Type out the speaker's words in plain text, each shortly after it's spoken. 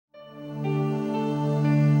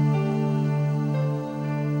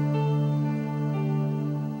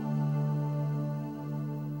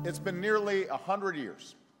It's been nearly 100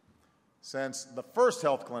 years since the first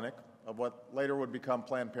health clinic of what later would become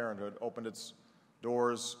Planned Parenthood opened its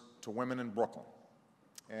doors to women in Brooklyn.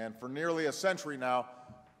 And for nearly a century now,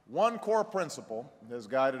 one core principle has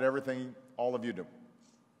guided everything all of you do: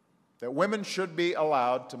 that women should be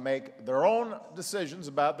allowed to make their own decisions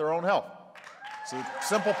about their own health. It's a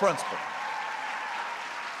simple principle.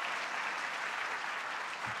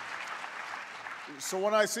 So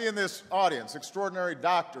when I see in this audience extraordinary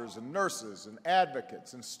doctors and nurses and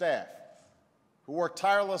advocates and staff who work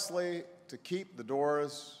tirelessly to keep the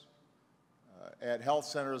doors at health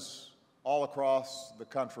centers all across the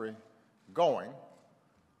country going,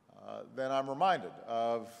 then I'm reminded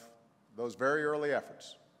of those very early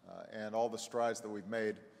efforts and all the strides that we've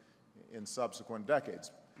made in subsequent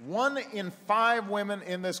decades. 1 in 5 women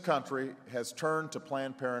in this country has turned to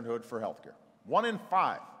Planned Parenthood for health care. 1 in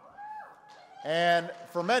 5. And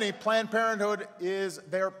for many, Planned Parenthood is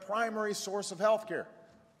their primary source of health care.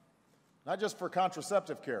 Not just for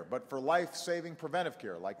contraceptive care, but for life-saving preventive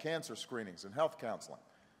care, like cancer screenings and health counseling.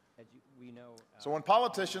 So when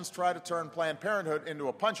politicians try to turn Planned Parenthood into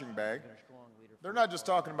a punching bag, they're not just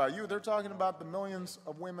talking about you, they're talking about the millions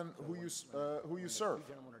of women who you serve.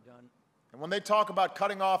 And when they talk about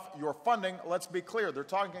cutting off your funding, let's be clear, they're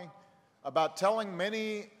talking about telling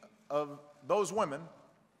many of those women,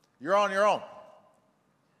 you're on your own.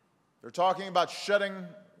 They're talking about shutting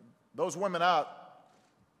those women out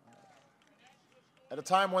at a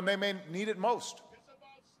time when they may need it most.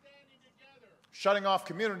 Shutting off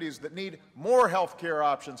communities that need more health care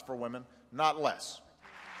options for women, not less.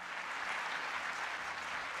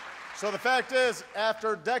 So the fact is,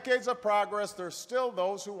 after decades of progress, there's still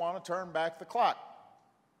those who want to turn back the clock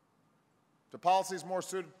to policies more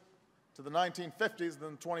suited to the 1950s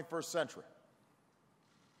than the 21st century.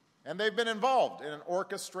 And they've been involved in an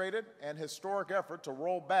orchestrated and historic effort to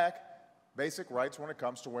roll back basic rights when it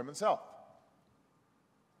comes to women's health.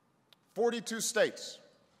 42 states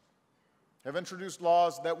have introduced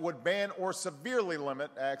laws that would ban or severely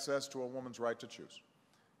limit access to a woman's right to choose.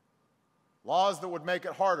 Laws that would make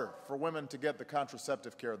it harder for women to get the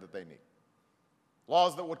contraceptive care that they need.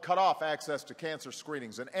 Laws that would cut off access to cancer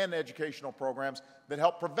screenings and end educational programs that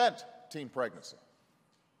help prevent teen pregnancy.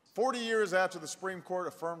 40 years after the Supreme Court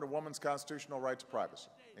affirmed a woman's constitutional right to privacy,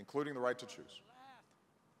 including the right to choose,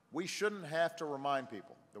 we shouldn't have to remind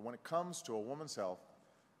people that when it comes to a woman's health,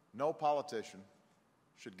 no politician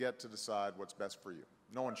should get to decide what's best for you.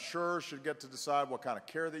 No insurer should get to decide what kind of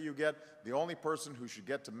care that you get. The only person who should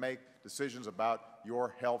get to make decisions about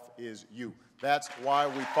your health is you. That's why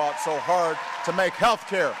we fought so hard to make health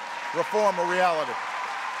care reform a reality.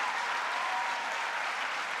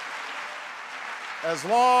 As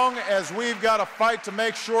long as we've got to fight to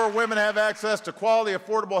make sure women have access to quality,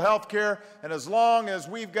 affordable health care, and as long as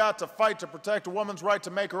we've got to fight to protect a woman's right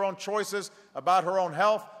to make her own choices about her own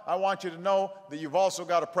health, I want you to know that you've also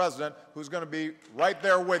got a president who's going to be right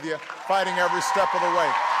there with you, fighting every step of the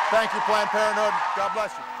way. Thank you, Planned Parenthood. God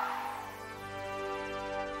bless you.